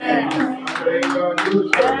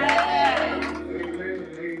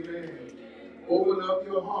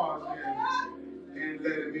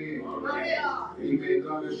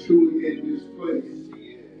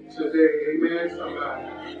today. Amen, somebody.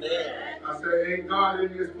 Amen. I said, ain't God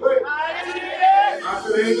in this place? I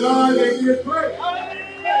said, ain't God in this place?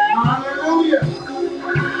 Hallelujah.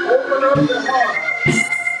 Open up your heart.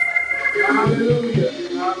 Hallelujah.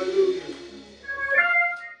 Hallelujah.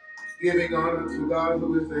 Giving honor to God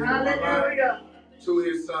who is the head of my life, to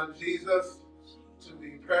his son Jesus, to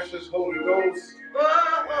the precious Holy Ghost.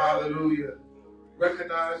 Hallelujah.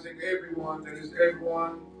 Recognizing everyone that is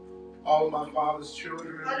everyone, all of my father's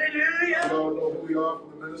children. Hallelujah. You all know who we are,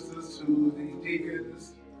 from the ministers to the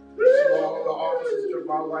deacons, to all the officers, to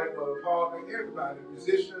my wife, Mother Paul, and everybody,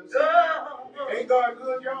 musicians. Ain't God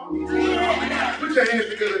good, y'all? Put your hands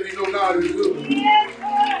together if you know God is good.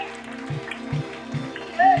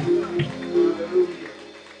 Hallelujah.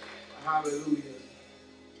 Hallelujah.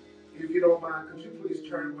 If you don't mind, could you please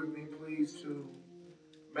turn with me, please, to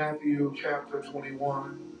Matthew chapter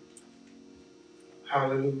 21.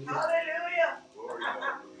 Hallelujah. Hallelujah.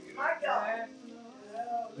 My God.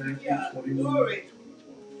 Matthew 21.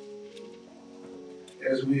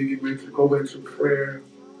 As we get ready to go into prayer,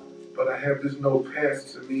 but I have this note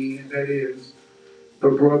passed to me, and that is the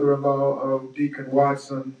brother-in-law of Deacon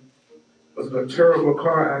Watson was in a terrible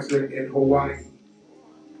car accident in Hawaii.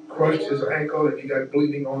 Crushed his ankle and he got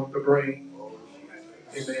bleeding on the brain.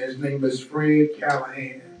 Amen. His name is Fred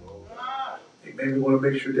Callahan. Amen. We want to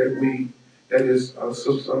make sure that is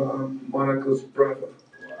Sister Monica's brother.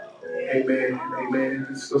 Amen. Amen.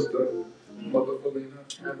 And Sister Mother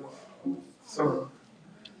Felina, son.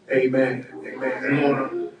 Amen. Amen. We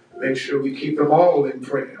want to make sure we keep them all in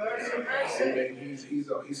prayer. Amen.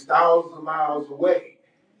 He's thousands of miles away.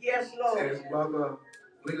 Yes, Lord. As Mother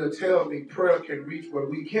Lena tells me, prayer can reach where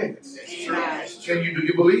we can't. Do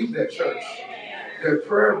you believe that, church? That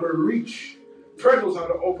prayer will reach. Prayer knows how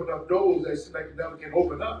to open up doors that like never can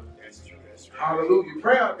open up. Hallelujah.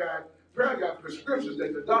 Prayer got prescriptions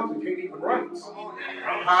that the doctor can't even write.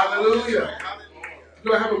 Hallelujah.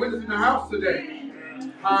 Do I have a witness in the house today?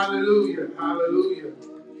 Hallelujah. Hallelujah.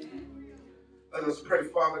 Let us pray,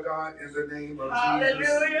 Father God, in the name of Jesus.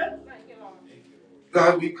 Hallelujah.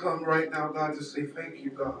 God, we come right now, God, to say thank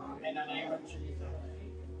you, God. In the name of Jesus.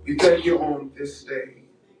 We thank you on this day.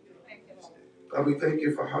 God, we thank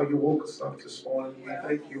you for how you woke us up this morning. We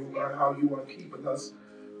thank you, God, how you are keeping us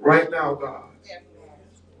right now, God.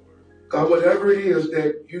 God, whatever it is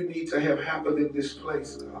that you need to have happen in this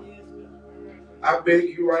place, God, I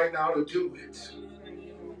beg you right now to do it.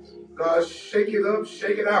 God, shake it up,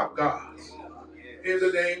 shake it out, God. In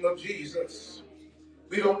the name of Jesus.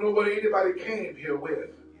 We don't know what anybody came here with.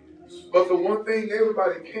 But the one thing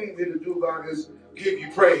everybody came here to do, God, is give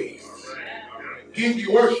you praise. Give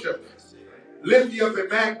you worship. Lift you up and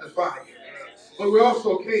magnify you. But we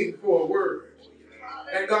also came for a word.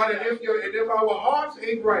 And God, and if our hearts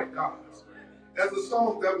ain't right, God, as the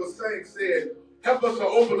song that was sang said, help us to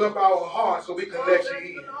open up our hearts so we can let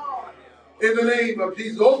you in. In the name of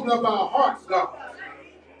Jesus, open up our hearts, God.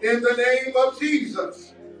 In the name of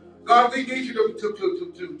Jesus. God, we need you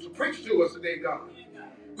to preach to us today, God.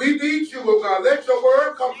 We need you, oh God. Let your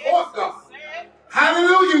word come forth, God.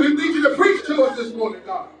 Hallelujah. We need you to preach to us this morning,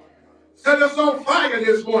 God. Set us on fire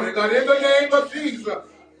this morning, God, in the name of Jesus.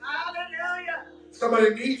 Hallelujah.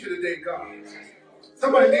 Somebody needs you today, God.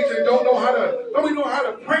 Somebody needs you and don't know how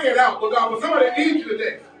to pray it out, but God, but somebody needs you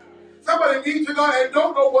today. Somebody needs you, God, and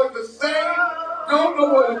don't know what to say, don't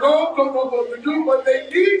know what to go, don't know what to do, but they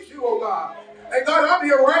need you, oh God. And God, I'm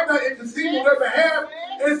here right now interceding on their behalf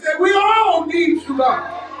and say, we all need you,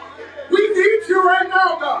 God. We need you right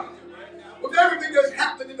now, God. With everything that's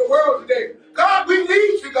happening in the world today, God, we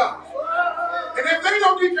need you, God. And if they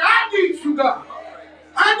don't need you, I need you, God.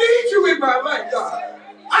 I need you in my life, God.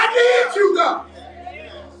 I need you, God.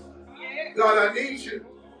 God, I need you.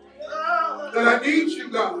 God, I need you,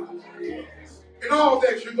 God. In all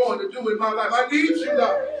that you're going to do in my life, I need you,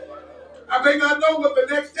 God. I may not know what the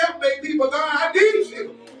next step may be, but God, I need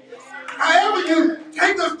you. However you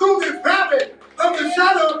take us through this valley of the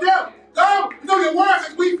shadow of death, God, you know your word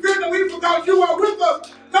says we fear no evil because you are with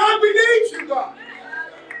us. God, we need you, God.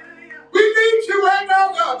 We need you right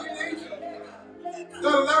now, God. We need you.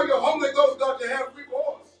 God, allow your Holy Ghost, God, to have free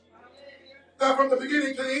course. God, from the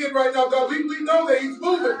beginning to the end right now, God, we know that he's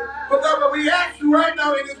moving. But God, but we ask you right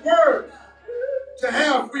now in his word to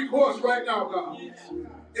have free course right now, God.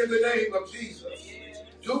 In the name of Jesus.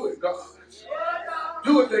 Do it, God.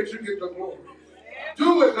 Do it that you get the glory.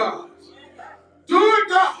 Do it, God. Do it,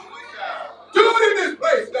 God. Do it in this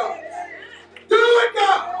place, God. Do it,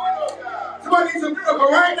 God. Somebody needs some miracle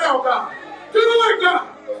right now, God. Do it, God.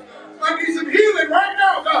 Somebody needs some healing right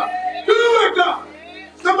now, God. Do it, God.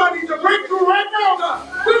 Somebody needs a breakthrough right now,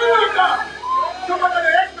 God. Do it, God. Somebody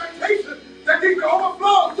needs an that He can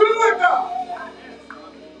overflow to the God.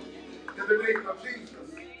 In the name of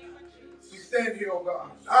Jesus. We stand here, oh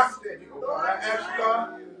God. I stand here, oh God. I ask you,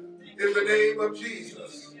 God, in the name of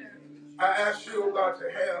Jesus. I ask you, oh God,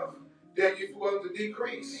 to have Daniel Fluellen to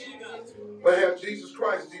decrease, but have Jesus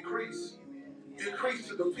Christ decrease. Increase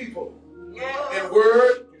to the people in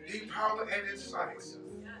word, deep power, and insights.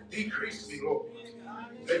 Decrease me, Lord,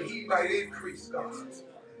 that He might increase, God.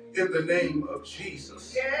 In the name of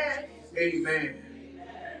Jesus. Amen.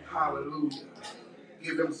 Hallelujah.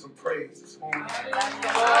 Give Him some praise this morning.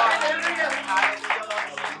 Hallelujah.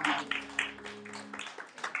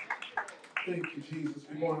 Thank you, Jesus.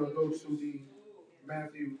 We want to go to the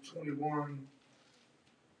Matthew 21,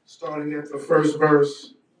 starting at the first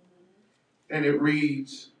verse, and it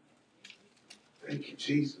reads, thank you,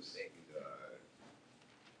 Jesus.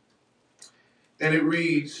 And it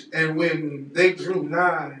reads, and when they drew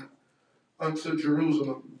nigh unto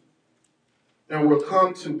Jerusalem, and were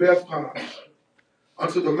come to Bethphage,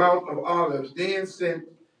 unto the Mount of Olives, then sent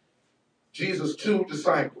Jesus 2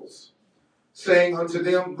 disciples, saying unto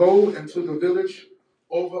them, go into the village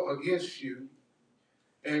over against you,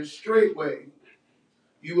 and straightway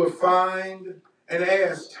you will find an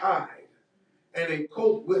ass tied, and a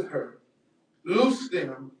colt with her. Loose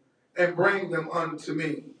them, and bring them unto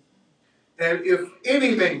me. And if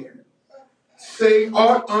any man say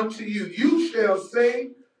aught unto you, you shall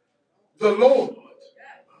say, the Lord.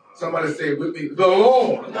 Somebody say it with me. The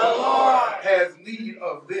Lord has need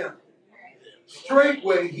of them.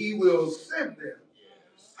 Straightway He will send them.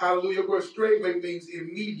 Hallelujah. Word straightway means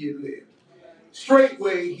immediately.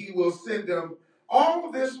 Straightway He will send them.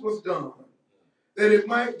 All this was done, that it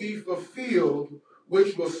might be fulfilled,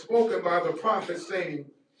 which was spoken by the prophet, saying,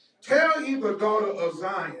 tell ye the daughter of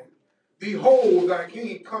Zion, behold, thy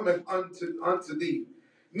king cometh unto thee,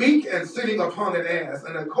 meek and sitting upon an ass,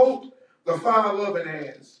 and a colt the foal of an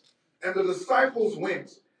ass. And the disciples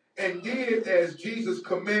went and did as Jesus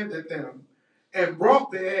commanded them, and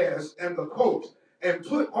brought the ass and the colt, and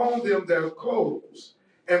put on them their clothes,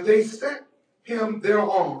 and they set him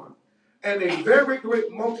thereon. And a very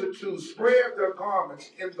great multitude spread their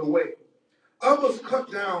garments in the way. Others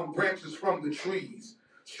cut down branches from the trees,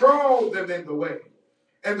 strawed them in the way.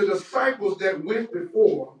 And the disciples that went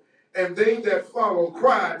before, and they that followed,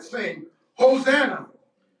 cried, saying, Hosanna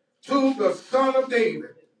to the Son of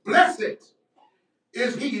David. Blessed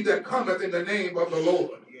is he that cometh in the name of the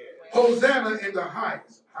Lord. Hosanna in the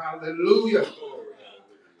highest. Hallelujah.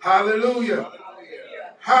 Hallelujah.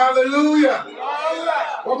 Hallelujah.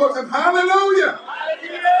 One more time. Hallelujah.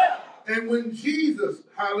 And when Jesus,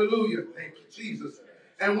 hallelujah, thank you, Jesus.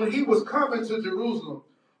 And when He was coming to Jerusalem,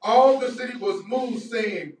 all the city was moved,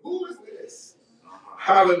 saying, who is this?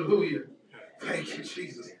 Hallelujah. Thank you,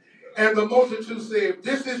 Jesus. And the multitude said,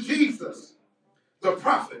 this is Jesus, the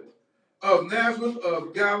prophet of Nazareth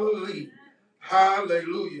of Galilee.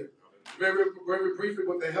 Hallelujah. Very, very briefly,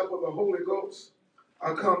 with the help of the Holy Ghost,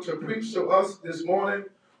 I come to preach to us this morning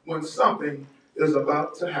when something is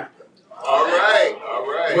about to happen. All right, all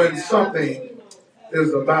right. When something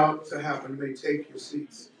is about to happen, you may take your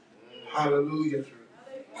seats. Hallelujah.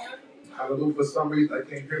 Hallelujah. For some reason, I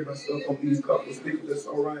can't hear myself on these couple of speakers. That's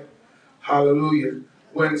all right. Hallelujah.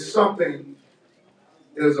 When something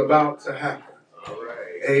is about to happen. All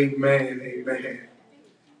right. Amen. Amen.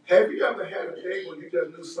 Have you ever had a day when you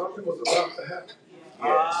just knew something was about to happen?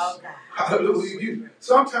 Yes. Hallelujah.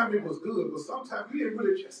 Sometimes it was good, but sometimes you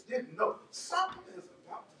didn't know. Something is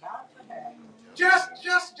about to happen. Just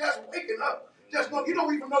waking up. You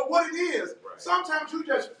don't even know what it is. Sometimes you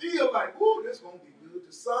just feel like, ooh, this gonna be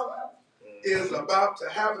good. Something is about to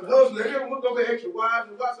happen. Husband, they ever look over at your wife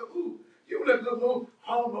and wife say, ooh, you let them know,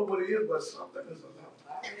 I don't know what it is, but something is about to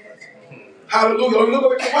happen. Hallelujah. Or look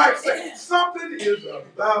over at your wife and say, something is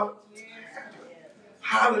about to happen.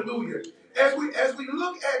 Hallelujah. As we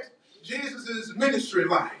look at Jesus' ministry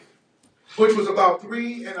life, which was about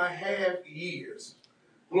 3.5 years.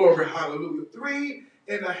 Glory, hallelujah.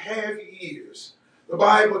 3.5 years. The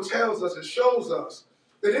Bible tells us and shows us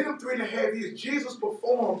that in them 3.5 years, Jesus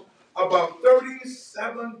performed about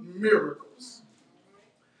 37 miracles.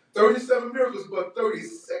 37 miracles, but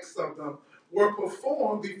 36 of them were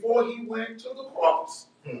performed before He went to the cross.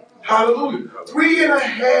 Hallelujah.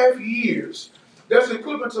 3.5 years. That's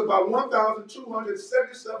equivalent to about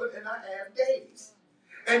 1,277.5 days.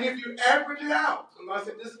 And if you average it out, I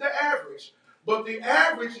said this is the average, but the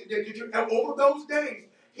average that you over those days,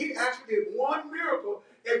 He actually did one miracle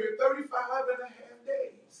every 35.5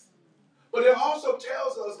 days. But it also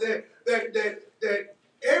tells us that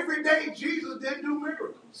every day Jesus didn't do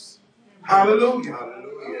miracles. Hallelujah.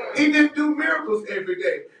 Hallelujah. He didn't do miracles every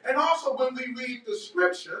day. And also when we read the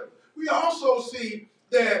scripture, we also see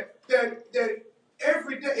that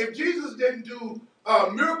every day, if Jesus didn't do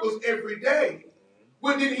miracles every day,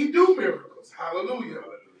 when did he do miracles? Hallelujah.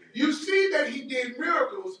 You see that he did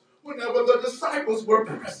miracles whenever the disciples were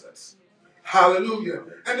present. Hallelujah.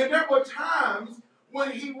 And then there were times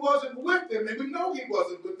when he wasn't with them, and we know he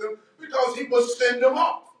wasn't with them because he would send them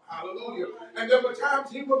off. Hallelujah. And there were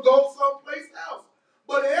times he would go someplace else.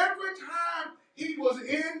 But every time he was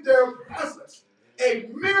in their presence, a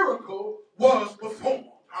miracle was performed.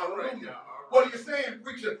 Hallelujah. What are you saying,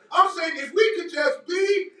 preacher? I'm saying if we could just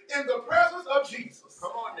be in the presence of Jesus.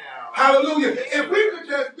 Come on now. Hallelujah. If we could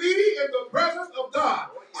just be in the presence of God,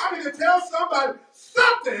 I'm going to tell somebody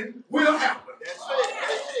something will happen. That's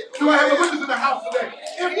it. Do I have a witness in the house today?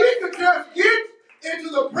 If we could just get into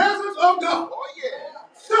the presence of God,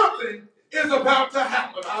 something is about to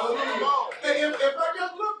happen. Hallelujah. And if I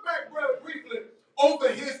just look back real briefly over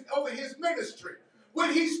his ministry,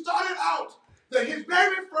 when he started out, his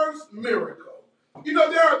very first miracle. You know,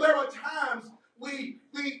 there are times we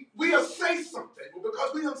will say something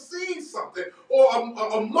because we have seen something, or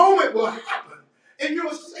a moment will happen, and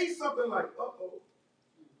you'll say something like, "Uh-oh."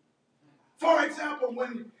 For example,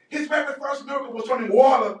 when his very first miracle was turning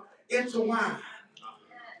water into wine.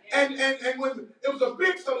 And when it was a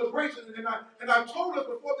big celebration, and I told us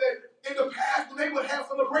before that in the past when they would have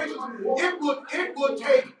celebrations, it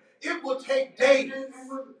would take days.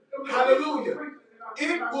 Hallelujah.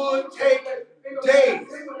 It would take days.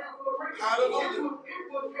 Hallelujah.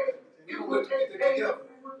 It would take together.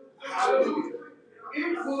 Hallelujah.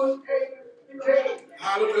 It would take days.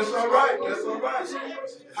 Hallelujah. That's all right. That's all right.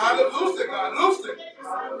 Hallelujah, God. Loose it.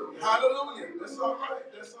 Hallelujah. That's all right.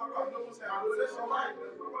 That's all right. No one's happening. That's all right.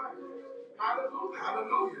 Hallelujah.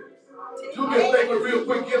 Hallelujah. Do me a favor real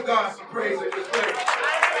quick. Give God some praise in this place.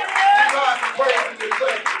 Give God some praise in this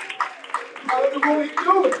place. Hallelujah. Won't he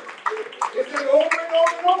do it? It said over and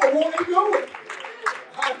over and over. Won't he do it?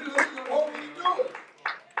 Hallelujah. Won't he do it?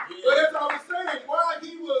 So as I was saying, while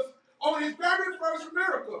he was on his very first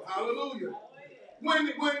miracle, hallelujah, when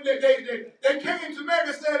they came to Mary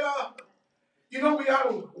and said, you know, we out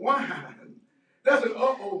of wine. That's an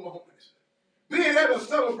uh-oh moment. Being at a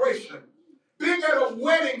celebration, being at a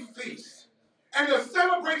wedding feast, and the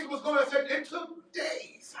celebration was going to say it took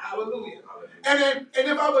days. Hallelujah. And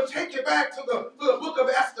if I would take you back to the book of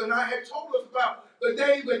Esther, and I had told us about the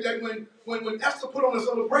day when Esther put on a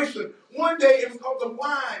celebration, one day it was called the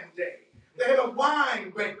wine day. They had a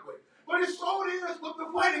wine banquet. But it so is with the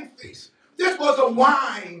wedding feast. This was a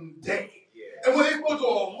wine day. And when they supposed to do a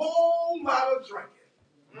whole lot of drinking.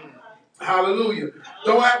 Hallelujah.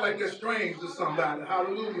 Don't act like they're strange to somebody.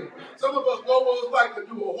 Hallelujah. Some of us know what it's like to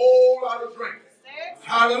do a whole lot of drinking.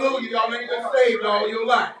 Hallelujah. Y'all ain't been saved all your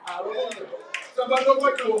life. Hallelujah. Somebody know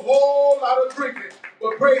what to do a whole lot of drinking.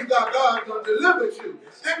 But praise God, God done delivered you.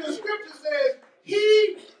 And the scripture says,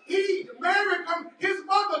 Mary his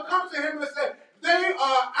mother comes to him and says, they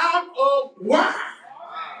are out of wine.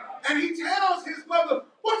 And he tells his mother,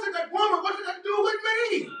 what's it that woman, what's it got to do with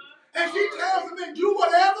me? And she tells him, then do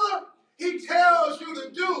whatever he tells you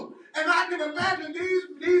to do. And I can imagine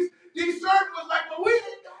these servants was like, well, we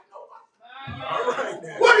ain't got nobody. All right,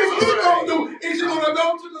 now. What is he going to do? Is he going to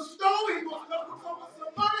go to the store? He's going to go for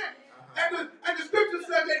some money. And the scripture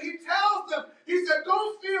said that he tells them, he said,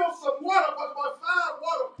 go fill some water, but about 5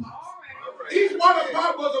 water pots. Right. Each water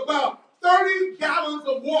pot was about 30 gallons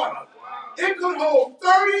of water. It could hold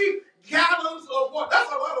 30 gallons of water.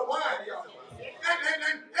 That's a lot of wine, y'all.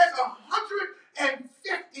 And that's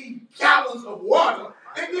 150 gallons of water.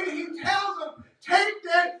 And then he tells them, take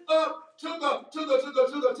that up to the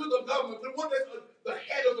government, the one that's the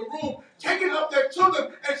head of the room. Take it up there to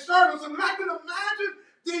them and serve them. And I can imagine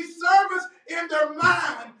these servants in their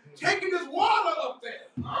mind taking this water up there.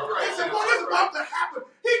 All right. They said, what is about to happen?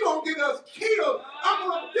 He's going to get us killed.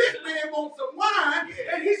 This man wants some wine,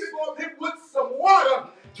 and he's going to put some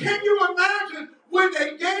water. Can you imagine when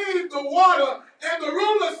they gave the water and the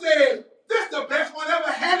ruler said, this is the best one I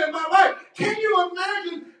ever had in my life? Can you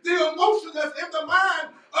imagine the emotion that's in the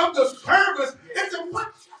mind of the servants? They said,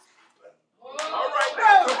 what just happened? All right,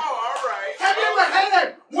 now, come on, all right. Have you ever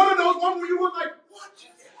had one of those ones where you were like, what just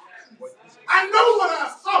happened? I know what I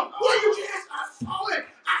saw. Well, you yes, I saw it.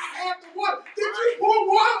 I had the water. Did you pour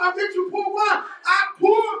water or did you pour wine? I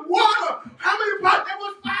poured water. How many pots? There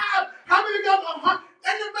was 5. How many got 100?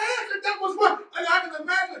 And the man said that was what? And I can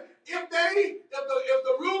imagine if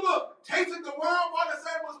the ruler tasted the wine while the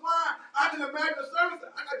said was wine, I can imagine the servant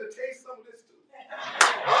said, I got to taste some of this too.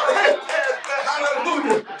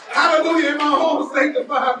 Hallelujah. Hallelujah in my own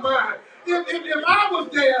sanctified mind. If I was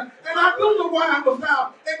there and I knew the wine was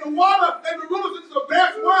out and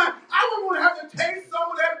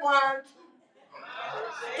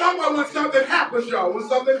about when something happens, y'all. When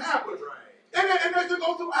something happens. And as you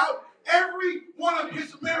go throughout every one of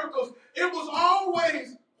his miracles, it was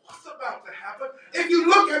always what's about to happen. If you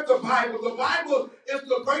look at the Bible is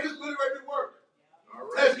the greatest literary work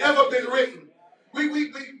that's ever been written.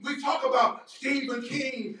 We talk about Stephen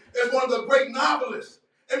King as one of the great novelists.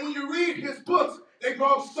 And when you read his books, they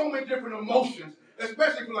draw up so many different emotions,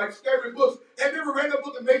 especially for like scary books. Have you ever read a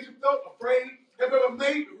book that made you feel afraid? Have you ever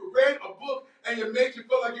read a book and it made you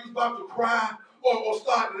feel like you was about to cry or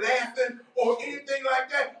start laughing or anything like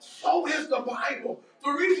that? So is the Bible. The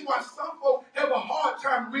reason why some folks have a hard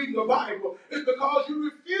time reading the Bible is because you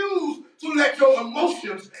refuse to let your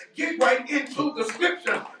emotions get right into the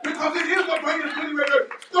scripture. Because it is the greatest literary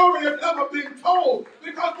story that's ever been told.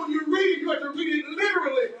 Because when you read it, you have to read it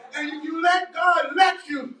literally. And if you let God let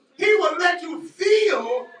you, he will let you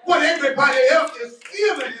feel what everybody else is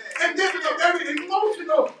feeling. And this is a very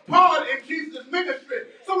emotional part in Jesus' ministry.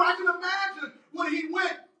 So I can imagine when he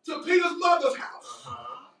went to Peter's mother's house.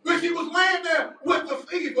 When she was laying there with the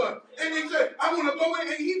fever, and he said, I want to go in,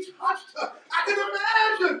 and he touched her. I can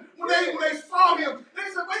imagine when they saw him, they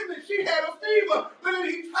said, wait a minute, she had a fever. But then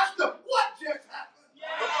he touched her. What just happened?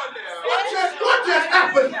 What just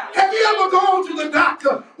happened? Have you ever gone to the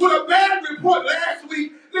doctor with a bad report last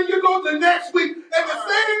week, then you go the next week, and the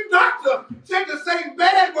same doctor said the same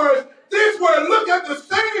bad words, this word, look at the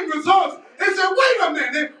same results, and said, wait a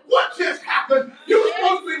minute, what just happened? You were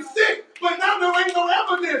supposed to be sick, but now there ain't no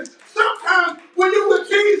evidence. Sometimes when you with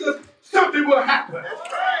Jesus, something will happen.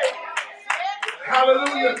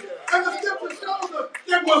 Hallelujah. And the scripture shows us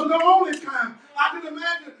there was no only time. I can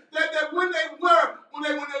imagine that when they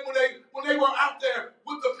were out there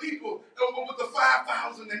with the people, with the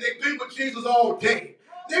 5,000, and they've been with Jesus all day,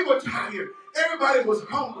 they were tired. Everybody was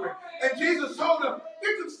hungry. And Jesus told them,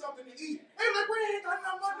 get them something to eat. They were like, we ain't got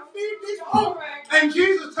no money to feed these folks. And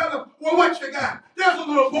Jesus told them, well, what you got? There's a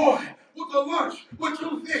little boy with a lunch with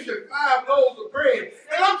 2 fish and 5 loaves of bread.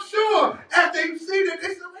 And I'm sure as they see that, they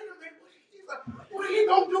said, wait a minute, what are you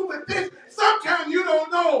going to do with this? Sometimes you don't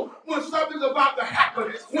know when something's about to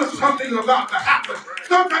happen, when something's about to happen.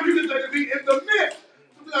 Sometimes you just have to be in the midst.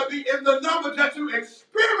 Be in the number that you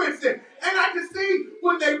experience it. And I can see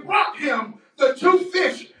when they brought him the 2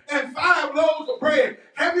 fish and 5 loaves of bread.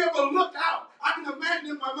 Have you ever looked out? I can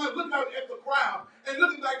imagine in my mind looking out at the crowd and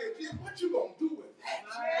looking like, Jesus, what you gonna do with that?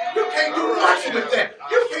 You can't do much with that.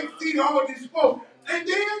 You can't feed all of these folks. And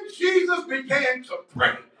then Jesus began to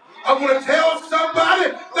pray. I want to tell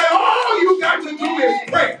somebody that all you got to do is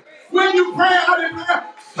pray. When you pray out in prayer,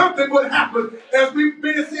 something will happen. As we've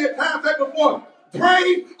been said times before,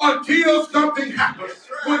 pray until something happens.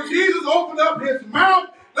 When Jesus opened up his mouth,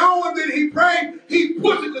 not only did he pray, he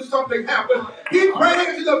pushed it to something happen. He prayed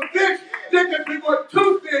into the fish. There were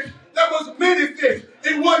 2 fish. There was many fish.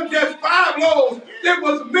 It wasn't just 5 loaves. There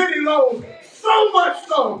was many loaves. So much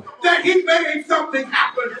so that he made something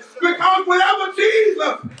happen. Because whenever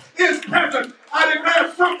Jesus is present, I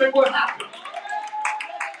declare something will happen.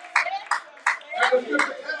 And the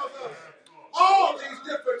scripture tells us all these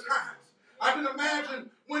different times. I can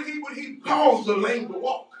imagine when he caused the lame to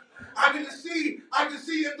walk. I can see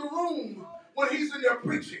in the room when he's in there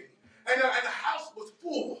preaching, and the house was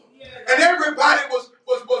full, and everybody was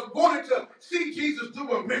wanting to see Jesus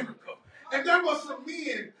do a miracle. And there was some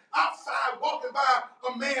men outside walking by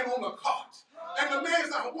a man on a cart. And the man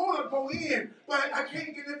said, I want to go in, but I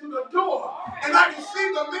can't get in through the door. And I can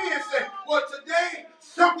see the man say, well, today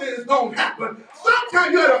something is going to happen.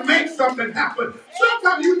 Sometimes you got to make something happen.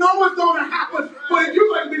 Sometimes you know what's going to happen, but you're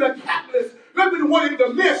going to be the catalyst. You're going to be the one in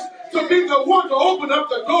the midst to be the one to open up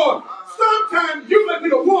the door. Sometimes you're going to be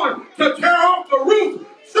the one to tear off the roof.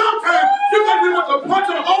 Sometimes you're going to be able to punch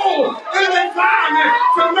a hole in the environment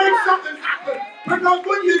to make something happen. Because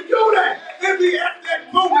when you do that, at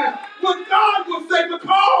that moment, when God will say the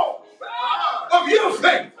call of your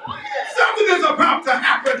faith, something is about to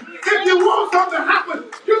happen. If you want something to happen,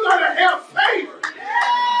 you got to have faith.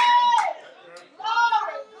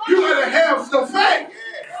 You got to have some faith.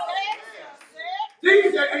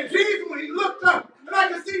 Jesus, when he looked up, and I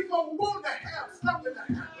can see folks want to have something to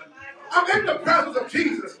happen. I'm in the presence of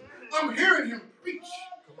Jesus. I'm hearing him preach.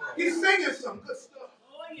 He's singing some good stuff.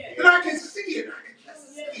 And I can see it.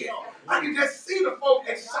 I can just see the folk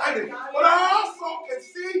excited. But I also can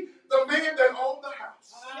see the man that owned the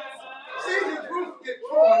house. See his roof get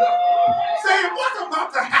torn up. Saying, what's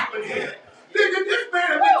about to happen here? This man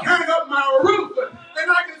has been carrying up my roof.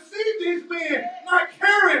 And I can see these men not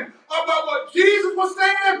caring about what Jesus was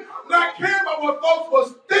saying, not caring about what folks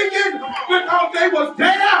was thinking, because they was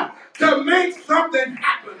there to make something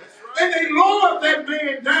happen. And they lowered that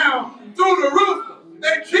man down through the roof.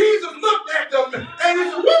 And Jesus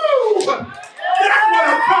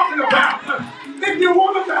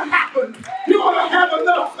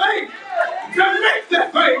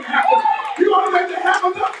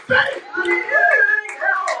have enough faith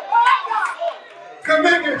to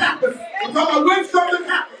make it happen. I'm talking about when something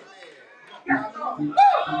happens.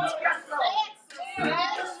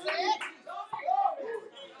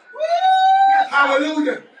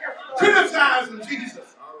 Hallelujah. Criticizing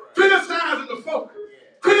Jesus. Criticizing the folk.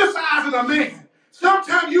 Criticizing a man.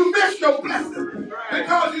 Sometimes you miss your blessing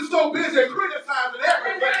because you're so busy criticizing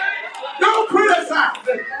everything. Don't criticize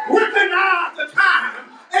it. Recognize the time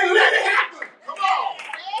and let it happen. Come on.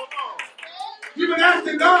 You've been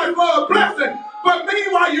asking God for a blessing, but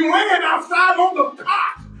meanwhile you're laying outside on the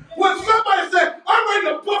cot. When somebody said, I'm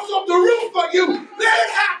ready to bust up the roof for you, let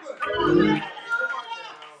it happen.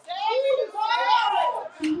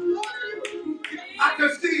 I can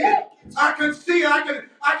see it. I can see it.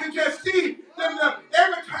 I can just see them.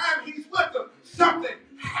 Every time he's with them, something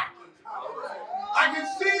happens. I can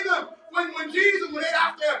see them when Jesus went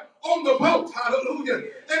out there on the boat, hallelujah,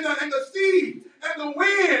 and the sea and the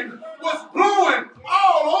wind was blowing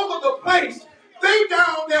all over the place. They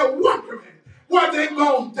down there wondering where they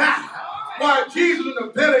gonna die while Jesus in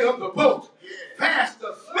the belly of the boat, fast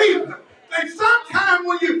asleep. And sometimes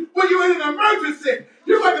when you're in an emergency,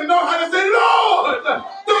 you got to know how to say, Lord,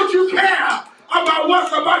 don't you care about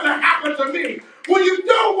what's about to happen to me? When you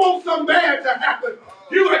don't want something bad to happen,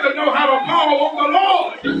 you got to know how to call on the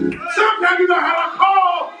Lord. Sometimes you know how to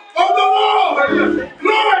call on the Lord.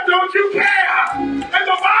 Lord, don't you care? And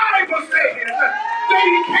the Bible says that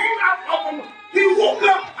he came out of him. He woke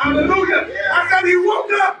up. Hallelujah. I said he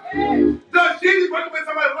woke up. Does Jesus work with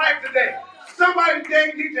somebody's life today? Somebody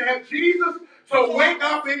today needs to have Jesus to wake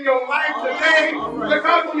up in your life today,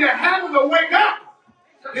 because when you're having to wake up,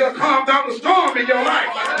 he'll calm down the storm in your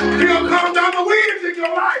life. He'll calm down the winds in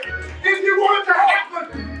your life. If you want it to happen,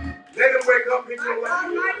 let him wake up in your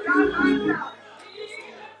life.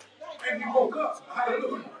 And he woke up.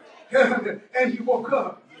 Hallelujah. And he woke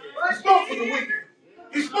up. He spoke to the wind.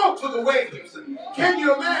 He spoke to the waves. Can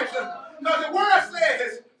you imagine? Now the word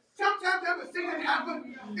says, sometimes everything that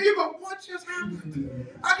happened, even what just happened.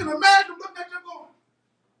 I can imagine looking at you going,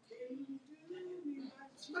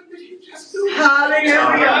 what did he just do?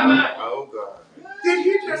 Hallelujah. Oh God. Did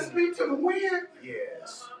he just speak to the wind?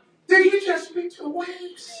 Yes. Did he just speak to the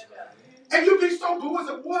waves? And you be so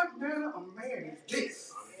good. What manner of man is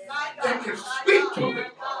this that can speak to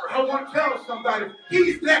it? I want to tell somebody,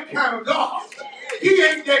 he's that kind of God. He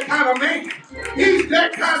ain't that kind of man. He's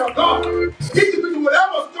that kind of God. He can do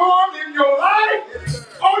whatever storm in your life.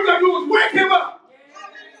 All you got to do is wake him up.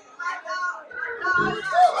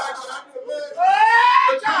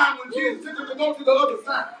 The time when Jesus took him to go to the other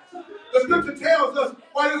side. The scripture tells us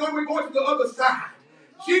why he's only going to the other side.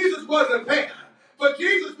 Jesus wasn't there, but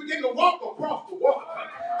Jesus began to walk across the water.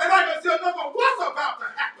 And like I said, no, what's about to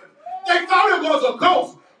happen? They thought it was a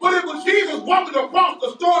ghost, but it was Jesus walking across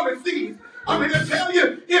the stormy seas. I mean, to tell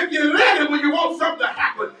you, if you let him when you want something to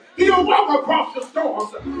happen, he'll walk across the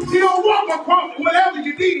storms. He'll walk across whatever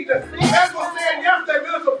you need. That's what said yesterday,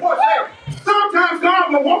 Minister Porch said. Sometimes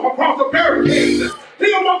God will walk across the barricade.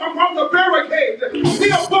 He'll walk across the barricade.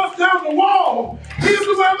 He'll bust down the wall. He'll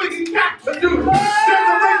do whatever he got to do. There's a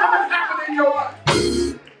way something happen in your life.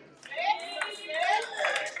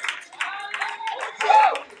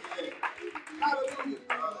 Hallelujah.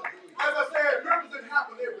 As I said, miracles didn't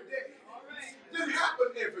happen every day. Didn't happen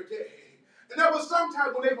every day. And there was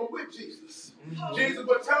sometimes when they were with Jesus. Jesus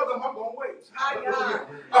would tell them, I'm going to wait. Hallelujah.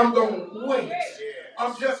 I'm going to wait.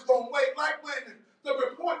 I'm just going to wait. Like when the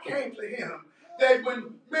report came to him that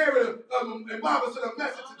when Mary and Martha sent a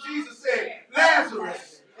message to Jesus said,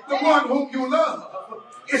 Lazarus, the one whom you love,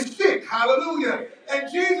 is sick. Hallelujah.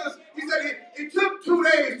 And Jesus, he said it took 2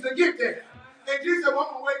 days to get there. And Jesus said, well,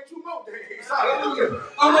 I'm going to wait 2 more days. Hallelujah.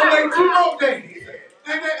 I'm going to wait 2 more days.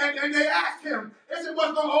 And they asked him, they said,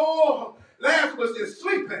 what's going on? Lazarus is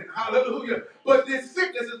sleeping, hallelujah, but this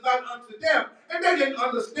sickness is not unto death. And they didn't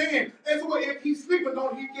understand. And so if he's sleeping,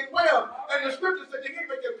 don't he get well? And the scripture said, they didn't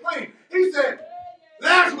make it plain. He said,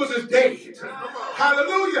 Lazarus is dead.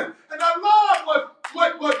 Hallelujah. And I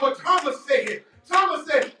love what Thomas said. Thomas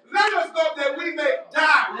said, let us know that we may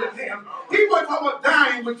die with him. He wasn't talking about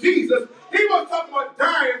dying with Jesus. He was talking about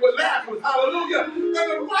dying with Lazarus. Hallelujah. And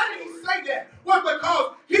the why did he say that? Was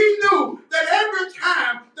because he knew that every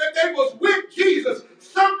time that they was with Jesus,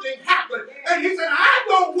 something happened. And he said, I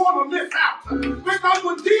don't want to miss out. Because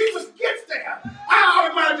when Jesus gets there, I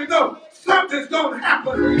automatically know something's going to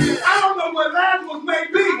happen. I don't know what Lazarus may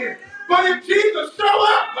be, but if Jesus show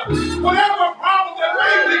up,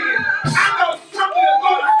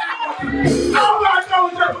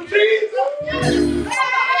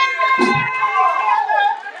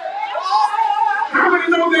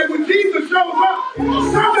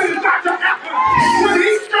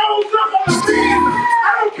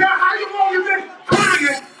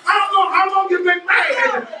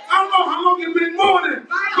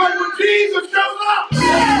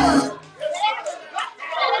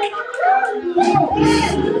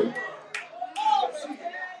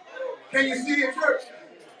 Can you see it, church?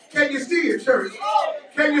 Can you see it, church?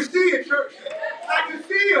 Can you see it, church? I can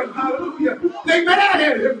see him, hallelujah. They mad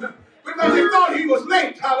at him because they thought he was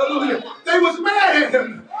late, hallelujah. They was mad at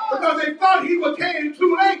him because they thought he came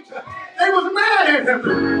too late. They was mad at him.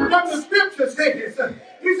 But the scripture says,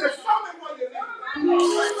 he said, show me what you're doing.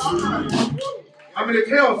 I'm going to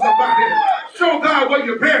tell somebody, show God where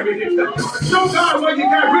you buried it. Show God where you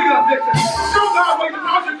got rid of it. Show God where you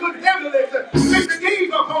thought you couldn't handle it. If you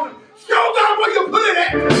gave up on it. Show God where you put it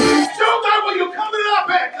at. Show God where you're coming up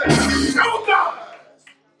at. Show God.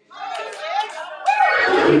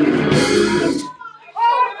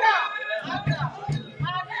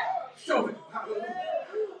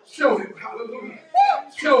 Show him. Hallelujah. Show him. Hallelujah.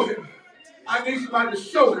 Show him. I need somebody to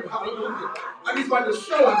show him. Hallelujah. I need somebody to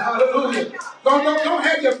show him. Hallelujah. Don't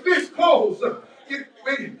have your fist closed. They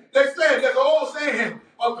said, there's an old saying,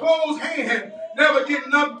 a closed hand never get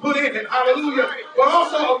nothing put in it. Hallelujah. But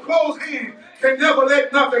also a closed hand can never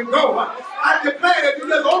let nothing go. I declare that you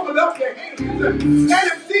just open up your hands.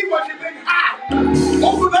 Let him see what you've been hiding.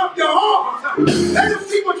 Open up your arms. Let him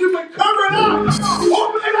see what you've been covering up.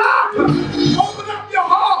 Open it up. Open up your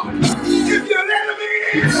heart. If you let him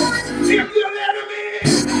in. If you let him in.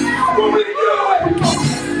 Won't he do it?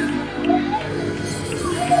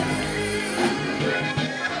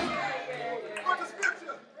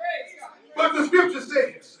 But the scripture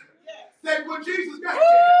says that when Jesus got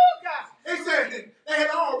there, he said they had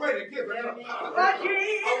already given up.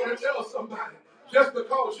 I want to tell somebody, just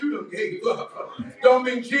because you done gave up, don't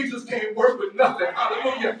mean Jesus can't work with nothing.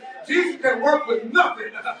 Hallelujah. Jesus can work with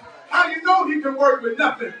nothing. How do you know he can work with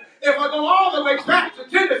nothing? If I go all the way back to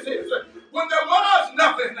Genesis, when there was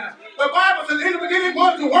nothing, the Bible says in the beginning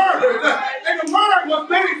was the Word, and the Word was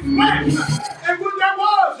made flesh. And when there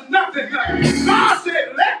was nothing, God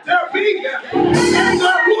said, let there be, and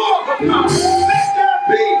there was. Let there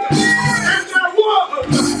be, and there was.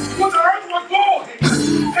 When the earth was born,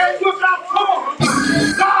 and without form,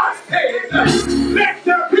 God said, let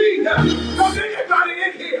there be. Does anybody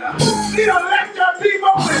in here need a let there be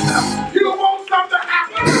moment? You want something to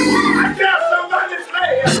happen? I dare somebody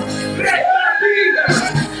say, let there be.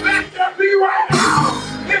 Let there be right now.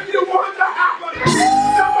 If you want it to happen,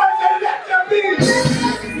 somebody say, let there be.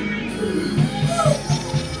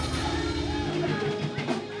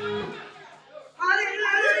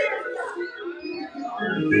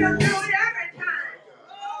 He'll do it every time.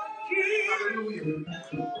 Hallelujah.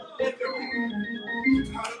 Let there be.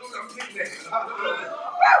 Hallelujah.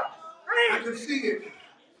 I can see it.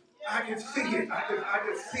 I can see it. I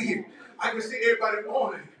can see it. I can see everybody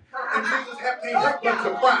mourning. And Jesus can't help but to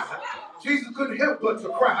cry. Jesus couldn't help but to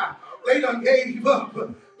cry. They done gave up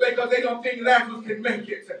because they don't think Lazarus can make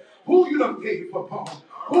it. Who you done gave up on?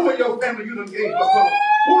 Who in your family you done gave up on?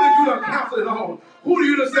 Who did you done counsel it on? Who do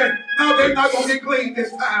you done say, no, they're not going to get clean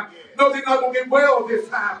this time. No, they're not going to get well this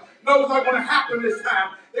time. No, it's not going to happen this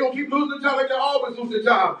time. They're going to keep losing the job like they always lose the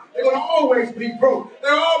job. They're going to always be broke.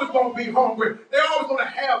 They're always going to be hungry. They're always going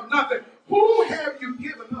to have nothing. Who have you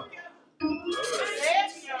given up? But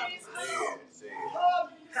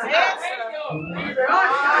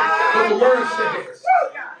the word says,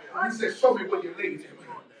 he said, show me where you laid him.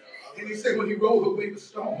 And he said, when he rolled away the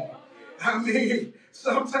stone. I mean,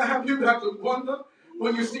 sometimes you have to wonder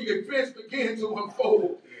when you see events begin to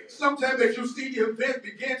unfold. Sometimes as you see the events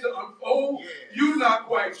begin to unfold, you're not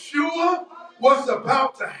quite sure what's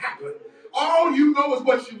about to happen. All you know is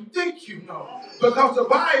what you think you know. Because the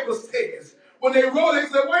Bible says, when they rolled, they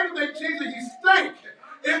said, wait a minute, Jesus, he stank.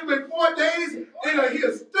 It's been 4 days and he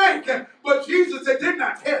stank. But Jesus said, didn't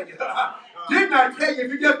I tell you? Didn't I tell you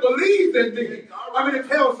if you just believe in me? I'm going to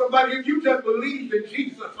tell somebody, if you just believe in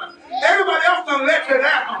Jesus, everybody else done let you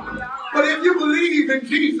down. But if you believe in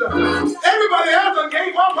Jesus, everybody else done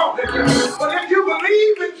gave up on it. But if you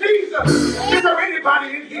believe in Jesus, is there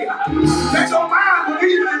anybody in here that don't mind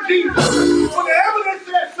believing in Jesus? When the evidence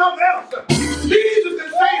says something else, Jesus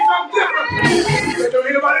can say something different. Is there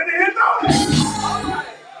anybody in here know that?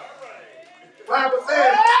 The Bible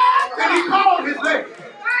says that he called his name.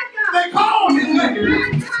 They called his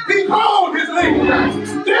name. He called his name.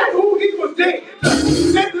 That's who he was dead.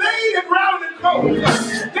 They laid him round in cold.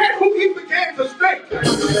 That's who he began to stink.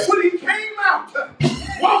 When he came out,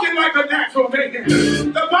 walking like a natural.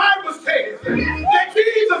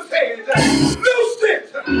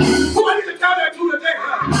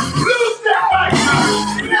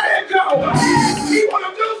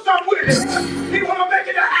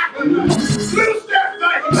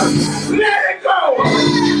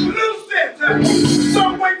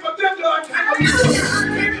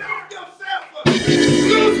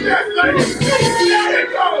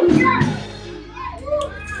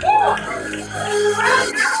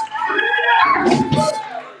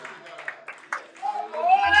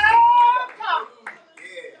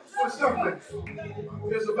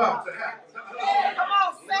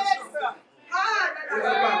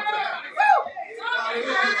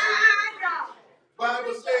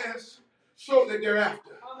 happened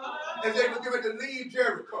thereafter. As they were getting to leave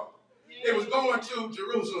Jericho, they was going to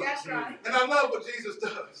Jerusalem. That's right. And I love what Jesus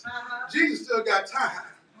does. Jesus still got time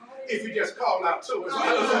if you just call out to us.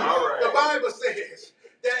 The Bible says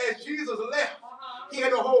that as Jesus left, he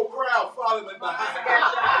had a whole crowd following behind him.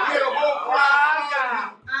 He had a whole crowd following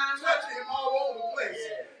him, touching him all over the place.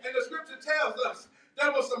 And the scripture tells us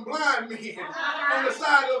there was some blind men on the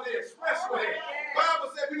side of the expressway. The Bible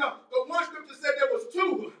said, the one scripture said there was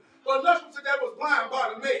two, but another scripture said there was blind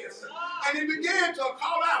Bartimaeus. And he began to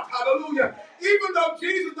call out, hallelujah, even though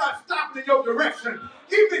Jesus not stopping in your direction,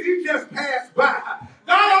 even if you just pass by.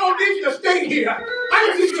 God, I don't need you to stay here. I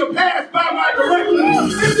just need you to pass by my direction.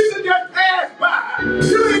 If you can just pass by,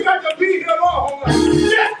 you ain't got to be here long.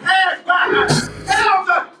 Just pass by.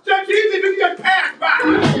 Tell Jesus, you can just pass by.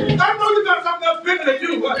 I know you got something else bigger to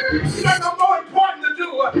do. You got something more important to do.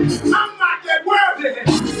 I'm not that worthy.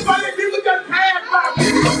 But if you can just pass by me,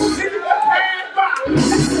 if you can just pass by,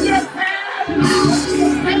 just pass by.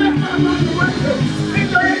 Pass by my direction. Is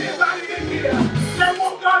there anybody in here that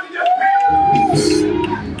wants God to just pass by?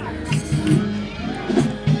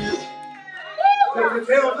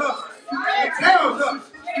 It tells us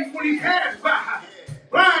when he passed by,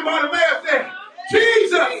 blind Bartimaeus said,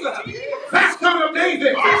 Jesus, that's son of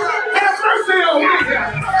David, have mercy on me.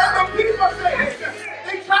 And the people said,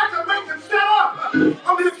 they tried to make him shut up.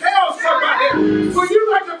 I'm going to tell somebody, when you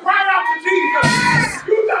got to cry out to Jesus,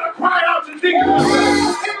 you got to cry out to Jesus.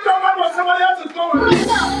 It don't matter what somebody else is going through.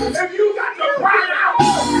 If you got to cry out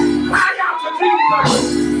to Jesus.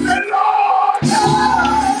 And Lord,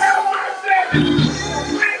 have mercy.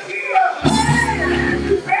 Right here.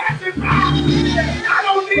 You pass it by. I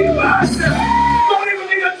don't need much. Don't even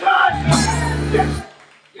need a touch. Just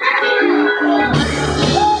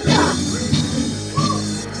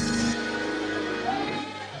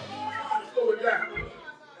slow it down.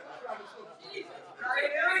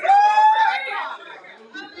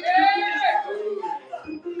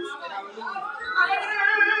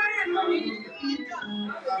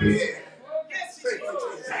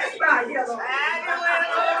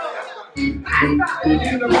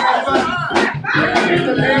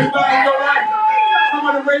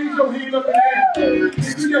 Somebody raise your hand up in the air.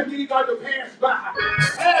 If you just need God to pass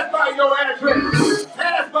by your address,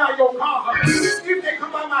 pass by your car. If they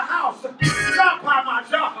come by my house, stop by my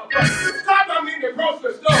job, stop by me in the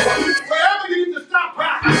grocery store. Wherever you need to stop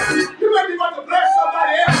by, you may be about to bless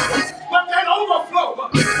somebody else. But that overflow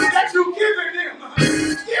that you giving them,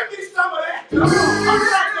 give me some of that. I'm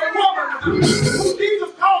like the woman who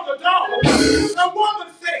Jesus called the dog. The woman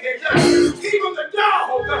said, even the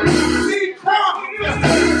dog need crumbs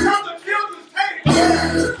from the children's table.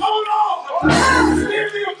 Oh Lord, give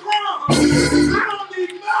me a crumb. I don't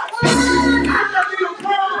need much. I just need a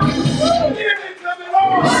crumb. Give it to me,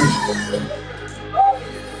 Lord.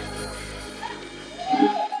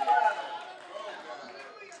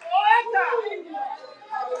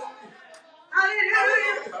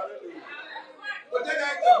 But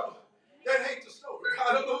that ain't the story.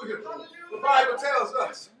 Hallelujah. The Bible tells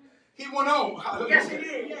us he went on. Hallelujah. Yes, he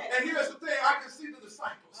did. And here's the thing, I can see the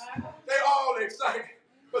disciples. They all excited.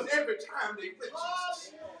 Because every time they met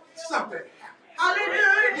Jesus, something happened.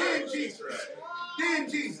 Hallelujah.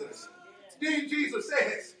 Then Jesus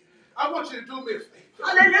says, I want you to do me a favor.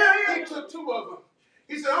 Hallelujah. He took two of them.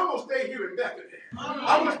 He said, I'm going to stay here in Bethany.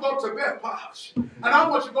 I want to go to Bethpage. And I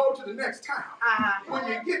want you to go to the next town. When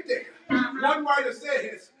you get there, one writer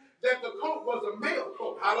says that the coat was a male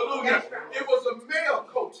coat. Hallelujah. It was a male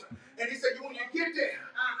coat. And he said, when you get there,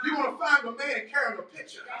 you're going to find a man carrying a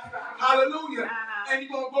pitcher. Hallelujah. And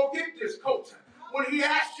you're going to go get this coat. When he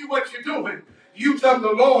asks you what you're doing, you tell him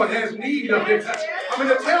the Lord has need of it. I'm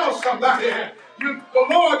going to tell somebody, the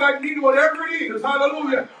Lord got need of whatever it is.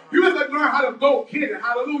 Hallelujah. You have to learn how to go get it.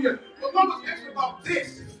 Hallelujah. But what was interesting about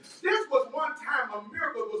this? This was one time a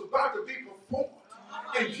miracle was about to be performed.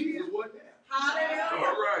 And Jesus wasn't there. Hallelujah.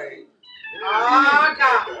 All right.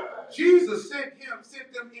 God. Jesus sent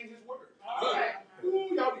them in his word. Ooh,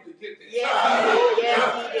 y'all need to get this.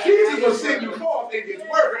 Yes. Jesus will send you forth in his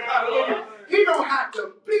word. Hallelujah. He don't have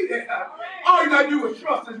to be there. All you got to do is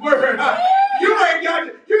trust his word. You ain't got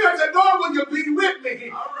to. You got to say, Lord, will you be with me?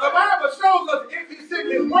 The Bible shows us if he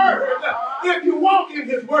sent his word, if you walk in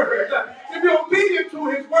his word, if you're obedient to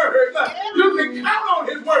his word, you can count on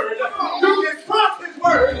his word. You can trust his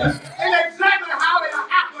word. And exactly how it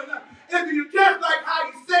happened, if you just like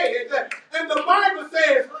how he said. And the Bible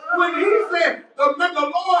says, when he said, the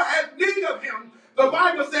Lord has need of him, the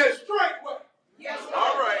Bible says straightway. Yes.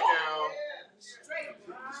 All right now.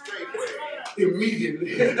 Straightway.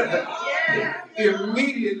 Immediately.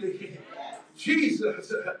 Immediately.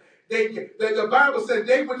 Jesus, The Bible says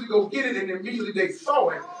they went to go get it and immediately they saw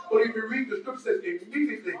it. But if you read the scripture, it says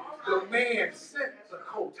immediately the man sent the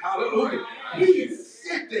coat. Hallelujah. He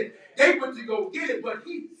sent it. They went to go get it, but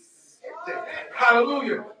he sent it.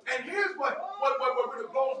 Hallelujah. And here's what really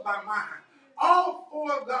blows my mind. All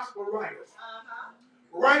four gospel writers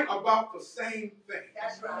write about the same thing.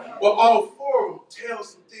 That's right. But all four of them tell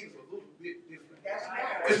some things a little bit different. That's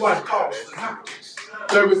right. It's why it's called synoptics.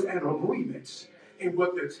 There is an agreement in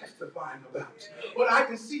what they're testifying about. But I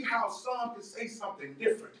can see how some can say something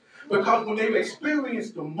different. Because when they've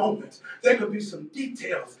experienced the moment, there could be some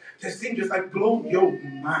details that seem just like blow your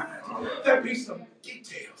mind. There'll be some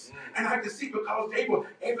details. And I can see because they were,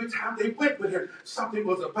 every time they went with him, something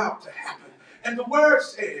was about to happen. And the word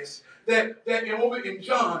says that over in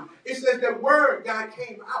John, it says that word God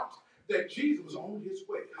came out that Jesus was on his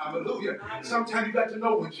way. Hallelujah. Sometimes you got to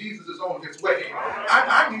know when Jesus is on his way.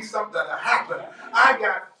 I need something to happen. I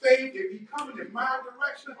got faith. If he's coming in my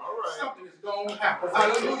direction, something is going to happen.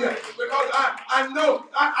 Hallelujah. Because I know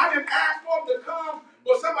I didn't ask for him to come,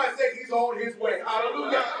 but somebody said he's on his way.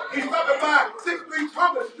 Hallelujah. He's stopping by 63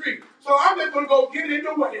 Thomas Street. So I'm just going to go get in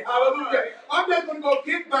the way. Hallelujah. I'm just going to go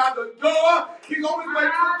get by the door. He's on his way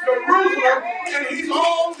to Jerusalem, and he's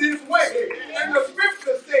on this way. And the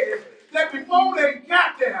scripture says that before they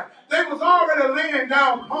got there, they was already laying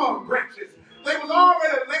down palm branches. They was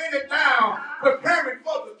already laying it down, preparing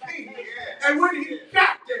for the king. And when he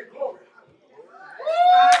got there, glory,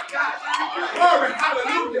 hallelujah. Glory,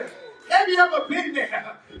 hallelujah. Have you ever been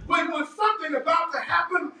there when something about to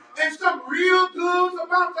happen and some real good's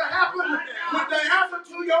about to happen, when the answer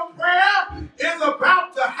to your prayer is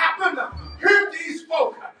about to happen? Hear these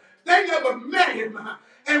folk. They never met him.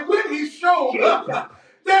 And when he showed up,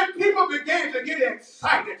 then people began to get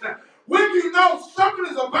excited. When you know something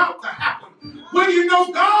is about to happen, when you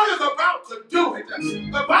know God is about to do it,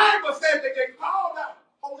 the Bible says that they called out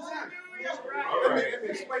Hosanna. Let me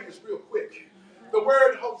explain this real quick. The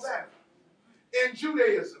word Hosanna in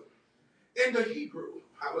Judaism, in the Hebrew,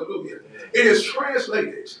 hallelujah, it is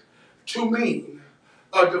translated to mean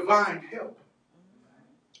a divine help.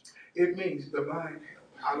 It means divine help.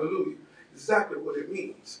 Hallelujah. Exactly what it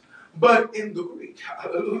means. But in the Greek,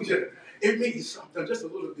 hallelujah, it means something just a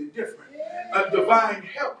little bit different. A divine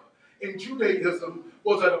help in Judaism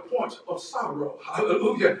was at a point of sorrow.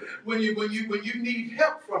 Hallelujah. When you need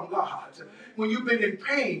help from God, when you've been in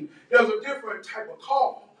pain, there's a different type of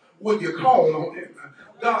call when you call on him.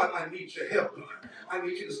 God, I need your help. I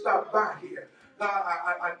need you to stop by here. God,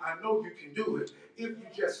 I know you can do it if you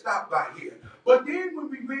just stop by here. But then when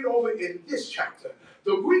we read over in this chapter,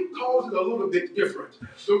 the Greek calls it a little bit different.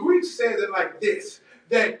 The Greek says it like this,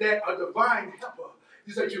 that a divine helper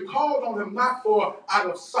is that you called on him not for out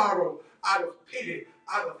of sorrow, out of pity,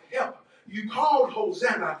 out of help. You called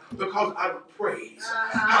Hosanna because out of praise.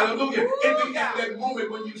 Hallelujah. In that moment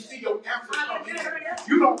when you see your answer come in,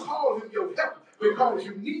 you don't call him your help because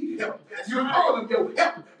you need help. You call him your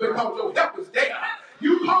help because your help is there.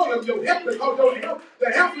 You call him your help because your help, the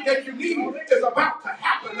help that you need is about to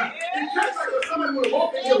happen. It's just like if somebody would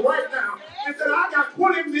walk in here right now and said, I got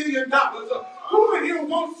 $20 million. Who in here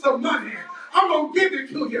wants some money? I'm going to give it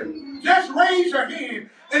to you. Just raise your hand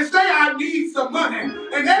and say, I need some money.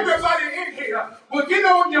 And everybody in here will get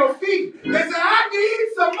on your feet and say, I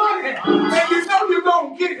need some money. And you know you're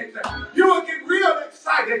going to get it. You will get real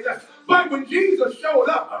excited. But when Jesus showed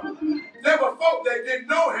up, there were folk that didn't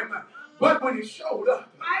know him. But when he showed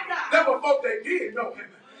up, there were folk that did know him.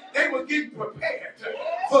 They were getting prepared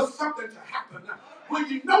for something to happen. When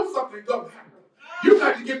you know something's going to happen, you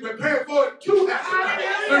got to get prepared for it to happen.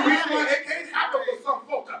 The reason why it can't happen for some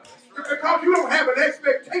folk is because you don't have an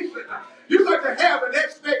expectation. You got to have an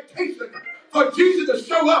expectation for Jesus to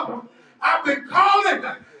show up. I've been calling.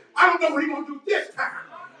 I don't know what he's going to do this time.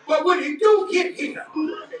 But when he do get here,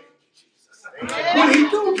 when he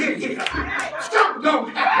do get here, something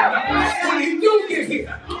gonna happen. When he do get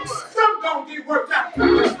here, something gonna get worked out.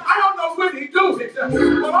 I don't know when he do it,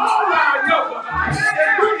 but all I know is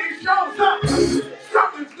when he shows up,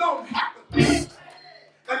 something's gonna happen.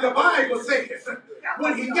 And the Bible says,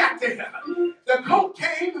 when he got there, the coat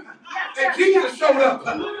came and Jesus showed up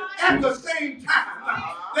at the same time.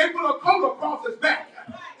 They put a coat across his back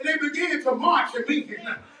and they began to march him in.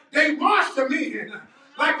 They marched him in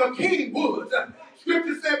like a king would.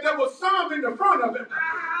 Scripture said there was some in the front of him.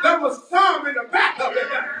 There was some in the back of him.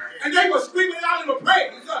 And they were screaming out in the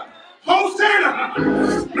praise. Hosanna!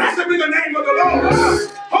 Blessed be the name of the Lord.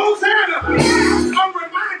 Hosanna! I'm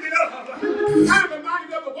reminded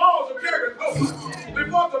of the walls of Jericho.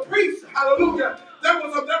 Before the priest, hallelujah, there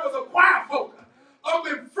was a choir folk up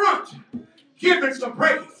in front giving some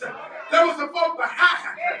praise.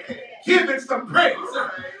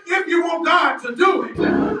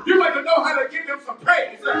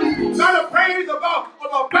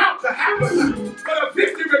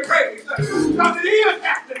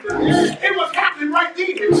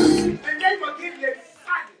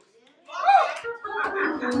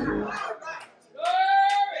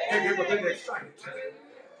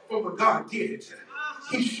 for when God did it.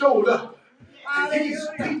 He showed up. And these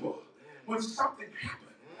people, when something happened,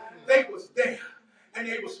 they was there and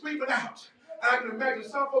they were screaming out. And I can imagine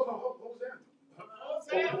some folks going,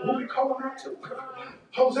 Hosanna. Who we calling out to?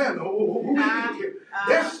 Hosanna. Who we need?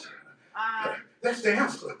 That's the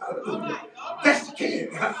answer. That's the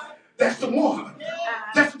king. That's the one.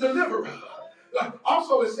 That's the deliverer.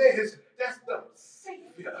 Also it says that's the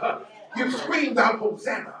Savior. You screamed out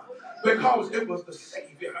Hosanna because it was the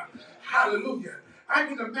Savior. Hallelujah. I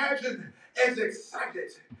can imagine as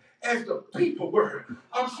excited as the people were.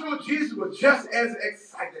 I'm sure Jesus was just as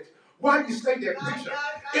excited. Why do you say that, preacher?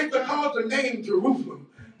 It's because the name Jerusalem.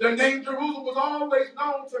 The name Jerusalem was always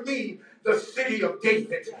known to me the city of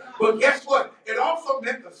David. But guess what? It also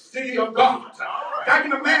meant the city of God. I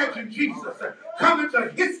can imagine Jesus coming to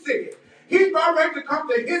his city. He's about ready to come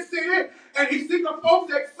to his city, and he sees the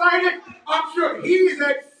folks excited. I'm sure he's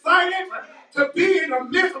excited to be in the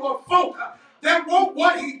midst of a folk that want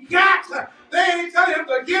what he got. They ain't telling him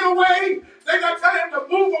to get away. They not telling him to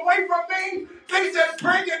move away from me. They said,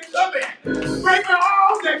 bring it to me. Bring me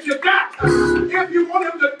all that you got. If you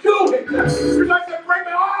want him to do it, you got to bring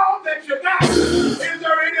me all that you got. Is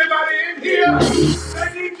there anybody in here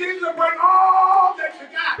that needs Jesus to bring all that you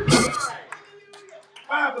got?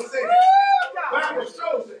 Bible says it. Bible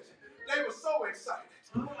shows it. They were so excited.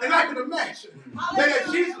 And I can imagine that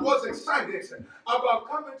as Jesus was excited about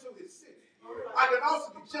coming to his city, I can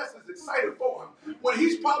also be just as excited for him when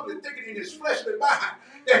he's probably thinking in his fleshly mind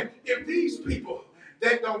that if these people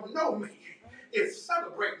that don't know me is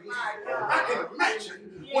celebrating me, I can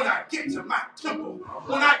imagine when I get to my temple,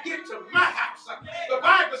 when I get to my house. The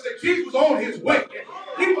Bible said Jesus was on his way.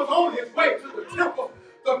 He was on his way to the temple.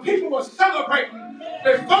 The people were celebrating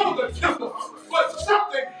before the temple, but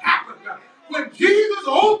something happened. When Jesus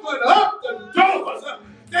opened up the doors,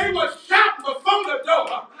 they were shouting before the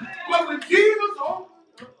door. But when Jesus opened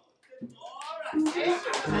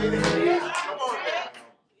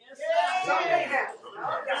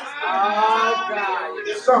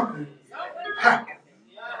something happened.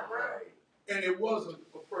 And it wasn't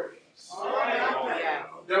for praise.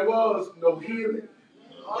 There was no healing.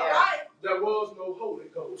 There was no Holy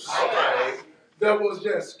Ghost. There was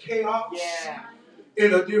just chaos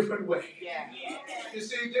in a different way. You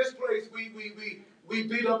see, this place, we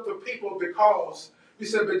beat up the people because we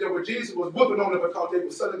said that when Jesus was whooping on them because they were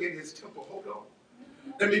selling in his temple. Hold on.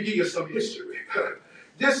 Let me give you some history.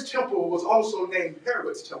 This temple was also named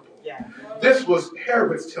Herod's temple. This was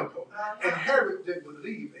Herod's temple. And Herod didn't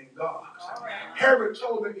believe in God. Herod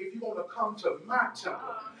told him, if you want to come to my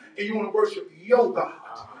temple and you want to worship your God,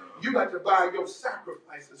 you got to buy your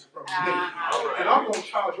sacrifices from me. And I'm going to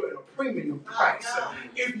charge you at a premium price.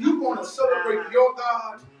 If you want to celebrate your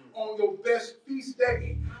God on your best feast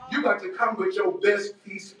day, you got to come with your best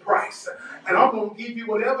feast price. And I'm going to give you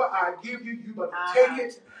whatever I give you. You better take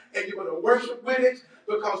it and you're going to worship with it,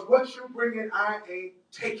 because what you bring in, I ain't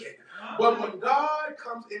taking. But when God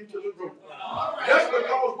comes into the room, just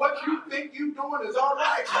because what you think you're doing is all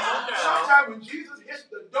right, sometimes when Jesus hits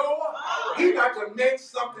the door, he got to make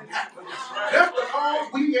something happen. Just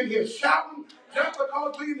because we in here shouting, just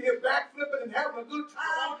because we in here backflipping and having a good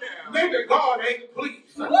time, maybe God ain't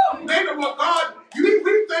pleased. Maybe what God, we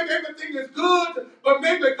think everything is good, but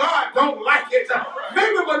maybe God don't like it.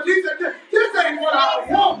 Maybe what Jesus said, this ain't what I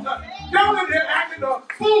want. Y'all in here acting a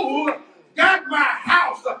fool, got my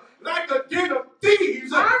house like a den of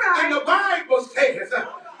thieves. And the Bible says,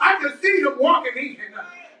 I can see him walking in.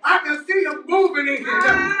 I can see him moving in.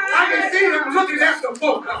 I can see him looking at the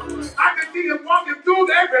folk. I can see him walking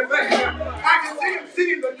through everything. I can see him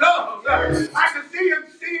seeing the doves. I can see him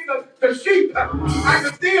seeing the sheep. I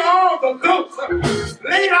can see all the goats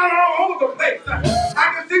laid out all over the place.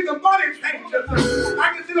 I can see the money changers.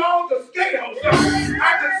 I can see all the scales.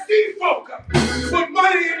 I can see folk with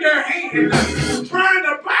money in their hands trying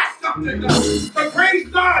to buy something to praise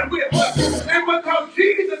God with. And because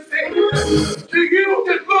Jesus said, to you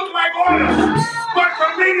this looks like order, but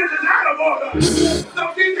for me this is out of order.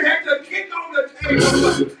 So Jesus had to kick on the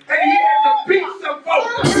table and he had to beat some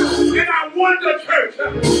folks. And I wonder, church,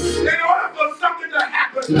 in order for something to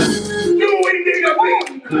happen, do we need a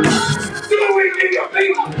beating? Do we need a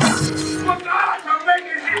beating for God to make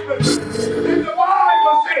it happen? And the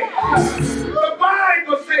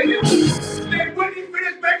Bible says that when he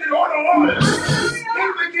finished making order, he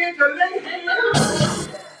began to lay hands.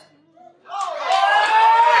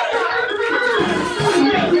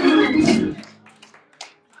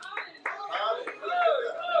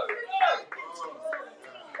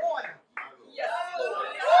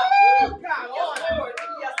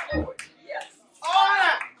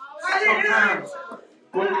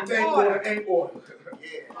 What we think order ain't order.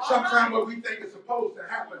 Sometimes what we think is supposed to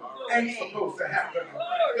happen ain't supposed to happen.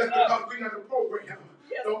 Just because we are the program,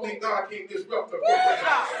 don't mean God can't disrupt the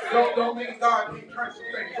program. Don't mean God can't turn some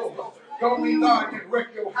things over. Don't mean God can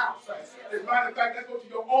wreck your house. As a matter of fact, let's go to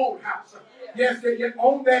your own house. Yes, you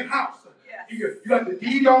own that house. You got the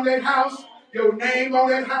deed on that house, your name on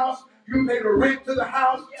that house. You pay the rent to the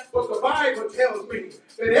house. But the Bible tells me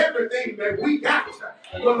that everything that we got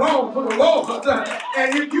belongs to the Lord.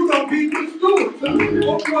 And if you don't be good stewards of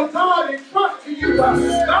what God entrusts to you, God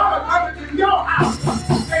will come into your house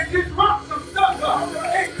and disrupt some stuff.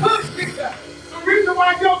 It could be the reason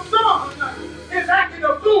why your son is acting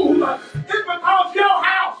a fool is because your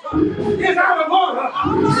house is out of order.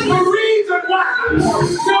 The reason why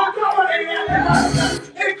your daughter ain't acting right,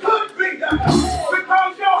 it could be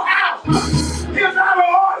because your house is out of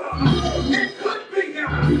order. It could be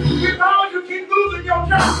because you keep losing your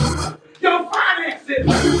job. Your finances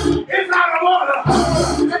is out of order.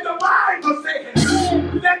 And the Bible says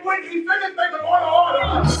that when he finished making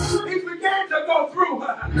order, he began to go through.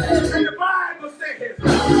 And the Bible says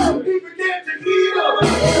he began to heal.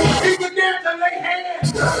 He began to lay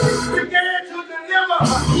hands. He began to deliver.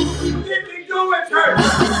 Didn't he do it, church?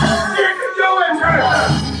 Didn't he do it, church?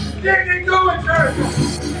 Didn't he do it, church?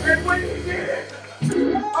 And when he did it,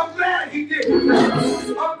 I'm glad he did it.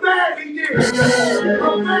 I'm glad he did it.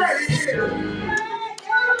 I'm glad he did it.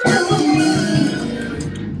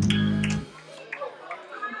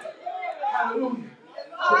 Hallelujah.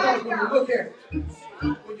 Because when you look at it,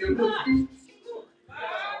 when you look at it,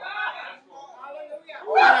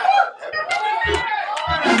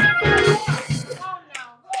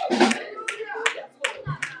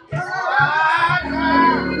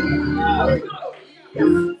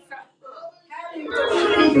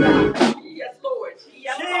 yes, Lord.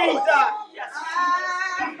 Yes, Jesus. Yes,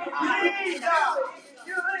 Jesus.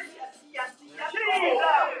 Yes,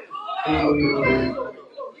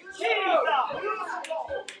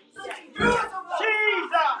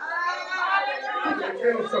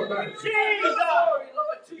 tell somebody.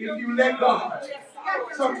 If you let God,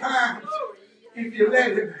 sometimes if you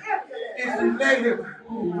let him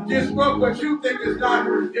disrupt what you think is not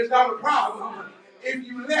a problem. If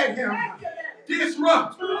you let him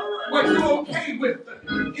disrupt what you're okay with,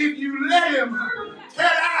 if you let him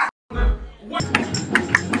tear out what